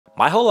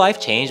My whole life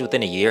changed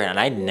within a year and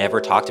I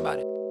never talked about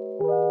it.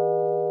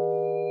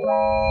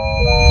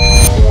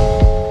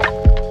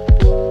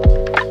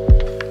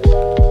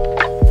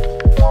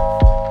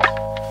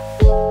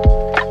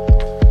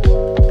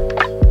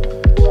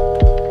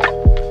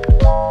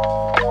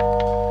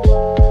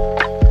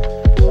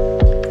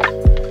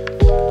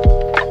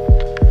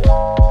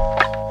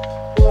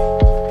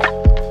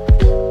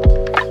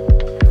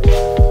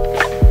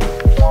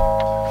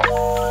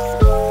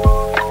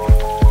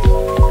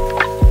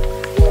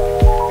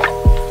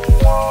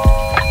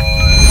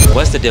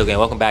 What's the deal, gang?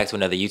 Welcome back to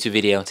another YouTube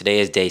video. Today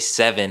is day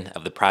 7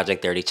 of the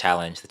Project 30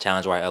 challenge, the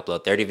challenge where I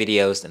upload 30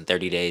 videos in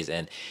 30 days.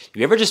 And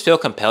you ever just feel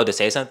compelled to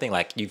say something,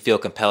 like you feel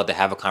compelled to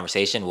have a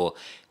conversation? Well,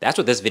 that's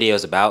what this video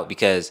is about,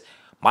 because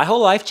my whole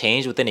life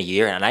changed within a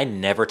year and I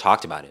never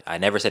talked about it. I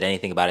never said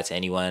anything about it to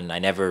anyone. I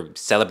never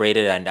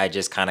celebrated, and I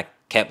just kind of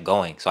kept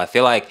going. So I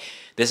feel like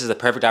this is the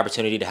perfect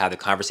opportunity to have the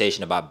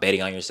conversation about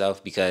betting on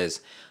yourself,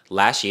 because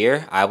last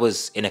year I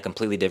was in a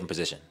completely different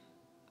position.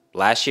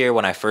 Last year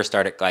when I first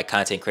started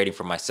content creating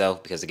for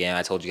myself, because again,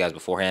 I told you guys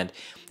beforehand,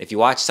 if you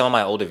watch some of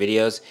my older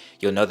videos,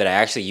 you'll know that I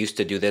actually used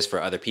to do this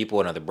for other people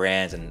and other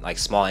brands and like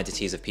small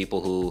entities of people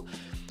who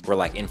were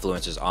like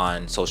influencers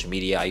on social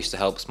media. I used to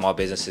help small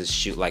businesses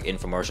shoot like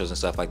infomercials and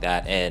stuff like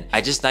that. And I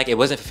just it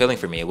wasn't fulfilling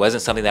for me. It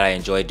wasn't something that I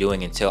enjoyed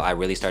doing until I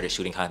really started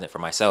shooting content for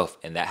myself.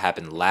 And that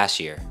happened last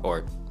year,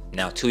 or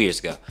now 2 years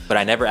ago. But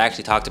I never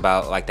actually talked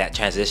about like that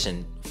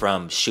transition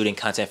from shooting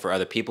content for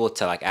other people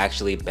to like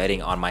actually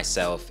betting on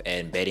myself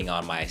and betting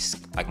on my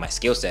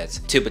skill sets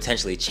to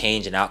potentially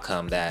change an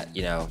outcome that,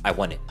 you know, I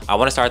wanted. I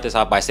want to start this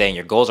off by saying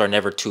your goals are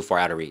never too far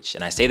out of reach.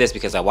 And I say this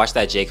because I watched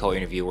that J. Cole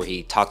interview where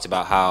he talked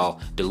about how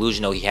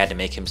delusional he had to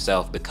make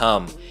himself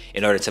become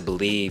in order to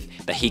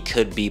believe that he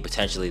could be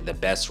potentially the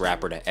best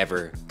rapper to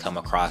ever come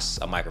across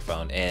a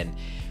microphone. And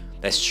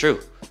that's true.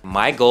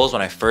 My goals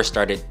when I first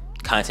started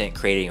content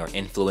creating or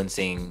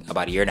influencing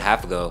about a year and a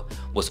half ago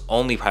was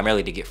only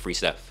primarily to get free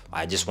stuff.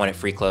 I just wanted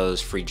free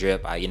clothes, free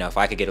drip. You know, if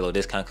I could get a little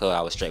discount code,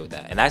 I was straight with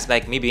that. And that's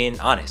like me being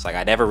honest. Like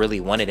I never really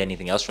wanted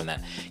anything else from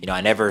that. You know,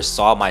 I never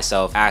saw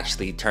myself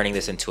actually turning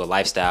this into a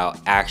lifestyle,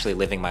 actually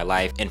living my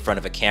life in front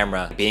of a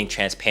camera, being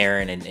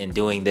transparent and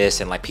doing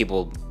this, and like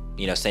people,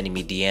 you know, sending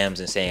me DMs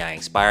and saying I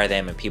inspire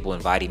them and people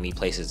inviting me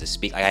places to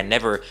speak. Like I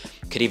never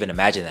could even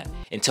imagine that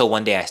until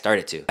one day I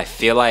started to. I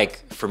feel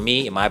like for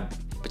me, in my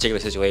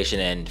particular situation,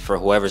 and for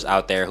whoever's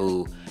out there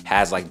who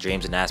has like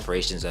dreams and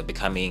aspirations of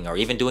becoming or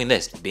even doing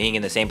this, being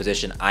in the same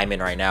position I'm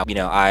in right now, you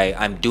know,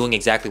 I'm doing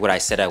exactly what I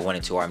said I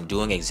wanted to, or I'm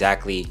doing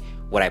exactly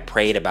what I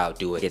prayed about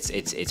doing.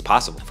 It's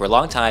possible. For a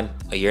long time,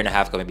 a year and a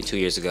half ago, maybe 2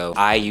 years ago,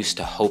 I used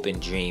to hope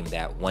and dream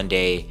that one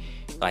day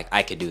like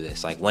I could do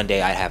this. Like one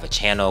day I'd have a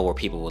channel where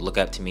people would look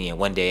up to me, and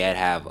one day I'd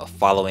have a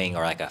following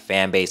or like a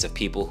fan base of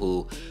people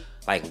who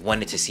like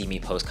wanted to see me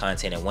post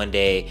content, and one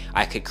day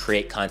I could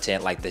create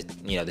content like the,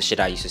 you know, the shit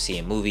I used to see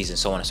in movies and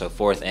so on and so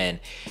forth. And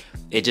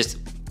it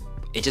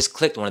just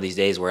clicked one of these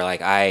days where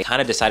like I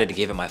kind of decided to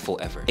give it my full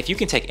effort. If you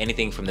can take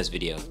anything from this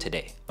video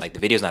today, like the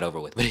video's not over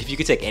with, but if you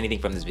could take anything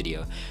from this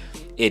video,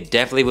 it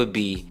definitely would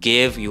be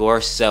give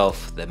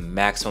yourself the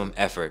maximum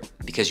effort,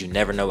 because you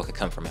never know what could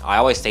come from it. I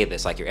always say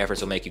this, like your efforts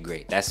will make you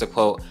great. That's the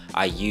quote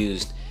I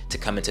used to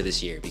come into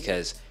this year,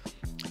 because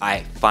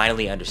I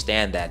finally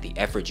understand that the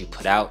effort you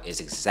put out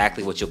is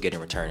exactly what you'll get in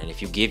return. And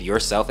if you give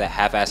yourself that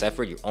half-ass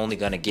effort, you're only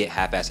gonna get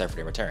half-ass effort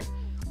in return.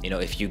 You know,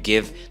 if you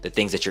give the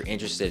things that you're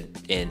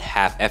interested in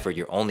half effort,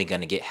 you're only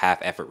gonna get half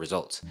effort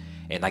results.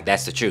 And like,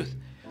 that's the truth.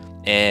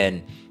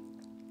 And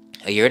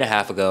a year and a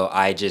half ago,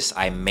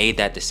 I made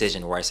that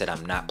decision where I said,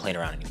 I'm not playing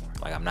around anymore.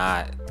 Like I'm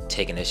not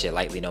taking this shit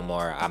lightly no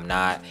more. I'm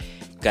not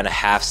gonna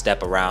half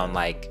step around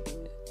like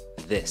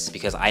this,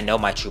 because I know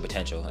my true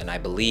potential, and I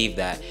believe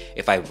that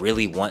if I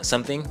really want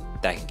something,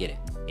 that I can get it.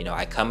 You know,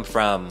 I come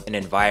from an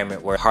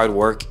environment where hard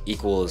work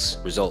equals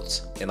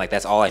results, and like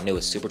that's all I knew.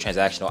 Is super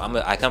transactional.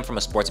 I come from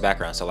a sports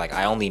background, so like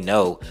I only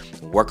know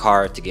work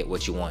hard to get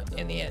what you want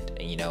in the end.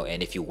 And you know,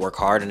 and if you work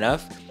hard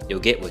enough, you'll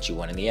get what you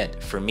want in the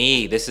end. For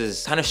me, this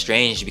is kind of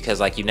strange, because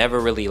like you never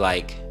really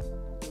like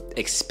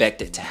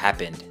expect it to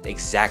happen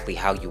exactly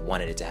how you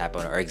wanted it to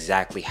happen, or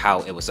exactly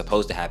how it was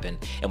supposed to happen.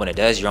 And when it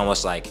does, you're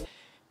almost like,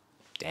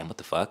 damn, what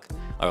the fuck?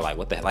 Or like,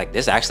 what the, like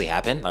this actually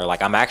happened? Or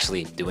like, I'm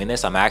actually doing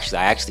this. I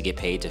actually get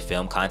paid to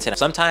film content.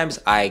 Sometimes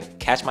I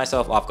catch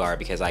myself off guard,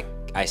 because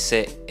I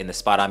sit in the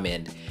spot I'm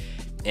in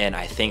and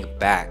I think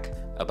back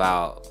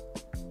about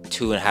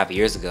 2.5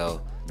 years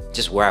ago,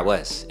 just where I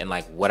was and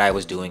like what I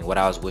was doing, what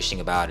I was wishing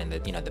about, and the,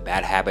 you know, the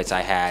bad habits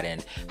I had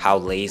and how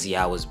lazy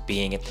I was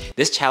being.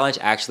 This challenge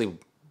actually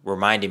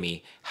reminded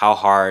me how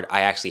hard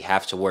I actually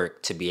have to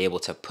work to be able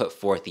to put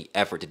forth the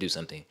effort to do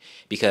something.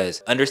 Because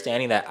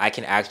understanding that I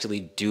can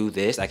actually do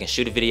this, I can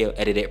shoot a video,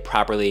 edit it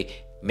properly,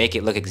 make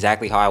it look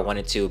exactly how I want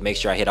it to, make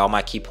sure I hit all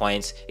my key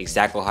points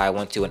exactly how I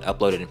want to, and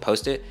upload it and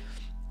post it.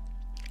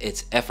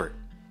 It's effort.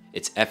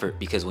 It's effort,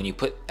 because when you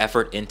put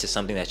effort into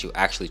something that you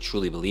actually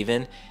truly believe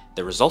in,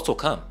 the results will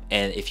come.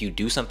 And if you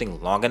do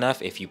something long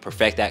enough, if you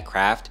perfect that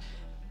craft,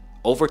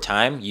 over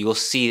time, you'll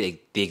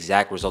see the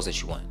exact results that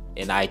you want.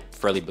 And I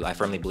firmly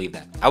believe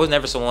that. I was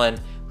never someone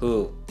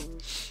who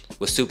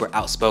was super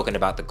outspoken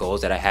about the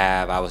goals that I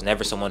have. I was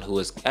never someone who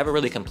was ever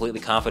really completely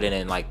confident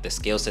in like the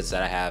skill sets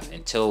that I have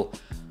until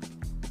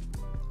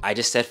I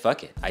just said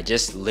fuck it. I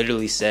just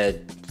literally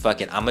said fuck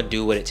it. I'm gonna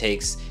do what it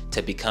takes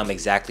to become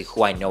exactly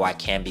who I know I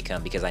can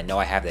become, because I know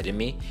I have that in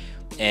me.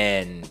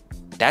 And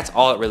that's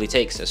all it really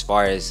takes as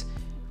far as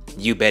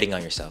you betting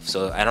on yourself.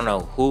 So I don't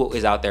know who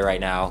is out there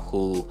right now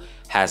who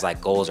has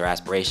like goals or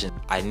aspirations.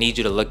 I need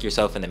you to look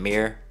yourself in the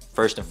mirror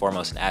first and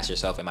foremost and ask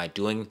yourself, am I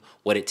doing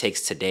what it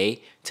takes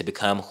today to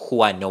become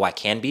who I know I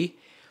can be?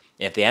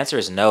 If the answer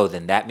is no,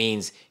 then that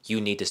means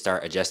you need to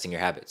start adjusting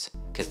your habits,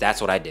 because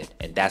that's what I did.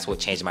 And that's what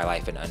changed my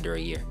life in under a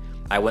year.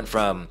 I went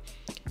from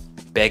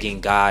begging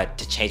God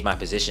to change my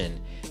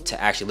position to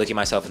actually looking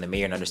myself in the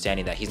mirror and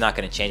understanding that he's not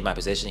going to change my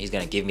position. He's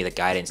going to give me the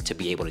guidance to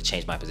be able to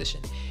change my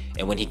position.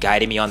 And when he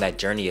guided me on that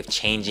journey of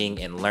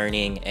changing and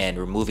learning and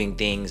removing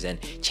things and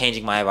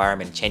changing my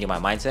environment and changing my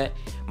mindset,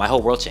 my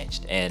whole world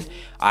changed. And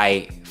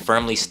I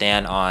firmly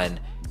stand on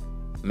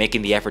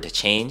making the effort to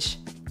change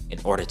in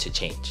order to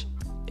change.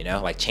 You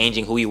know, like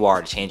changing who you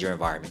are to change your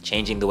environment,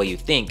 changing the way you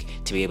think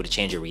to be able to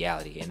change your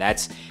reality. And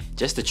that's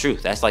just the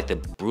truth. That's like the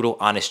brutal,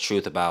 honest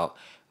truth about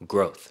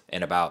growth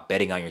and about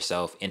betting on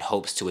yourself in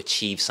hopes to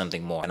achieve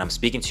something more. And I'm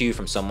speaking to you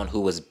from someone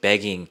who was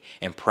begging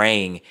and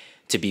praying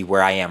to be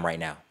where I am right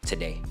now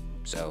today.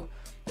 So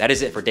that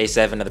is it for day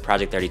 7 of the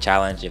Project 30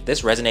 challenge. If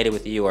this resonated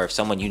with you, or if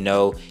someone you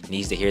know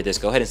needs to hear this,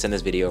 go ahead and send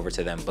this video over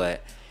to them.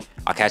 But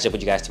I'll catch up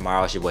with you guys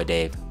tomorrow. It's your boy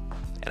Dave,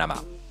 and I'm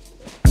out.